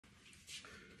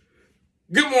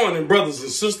Good morning, brothers and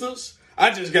sisters.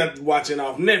 I just got watching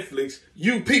off Netflix,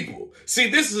 You People. See,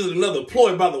 this is another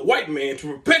ploy by the white man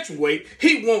to perpetuate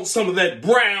he wants some of that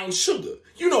brown sugar.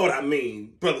 You know what I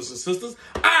mean, brothers and sisters.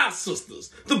 Our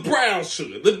sisters, the brown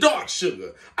sugar, the dark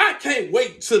sugar. I can't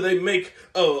wait till they make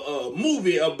a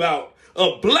movie about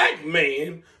a black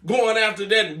man going after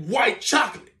that white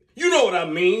chocolate. You know what I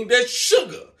mean? That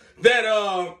sugar,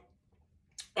 that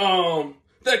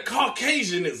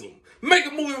Caucasianism. Make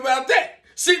a movie about that.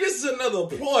 See, this is another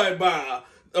ploy by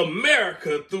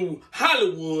America through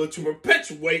Hollywood to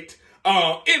perpetuate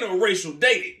interracial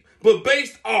dating, but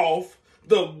based off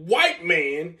the white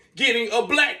man getting a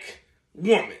black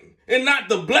woman and not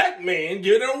the black man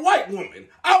getting a white woman.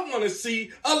 I want to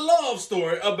see a love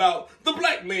story about the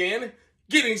black man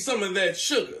getting some of that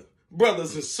sugar.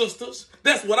 Brothers and sisters,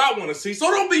 that's what I want to see. So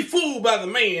don't be fooled by the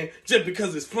man just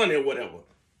because it's funny or whatever.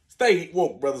 Stay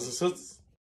woke, brothers and sisters.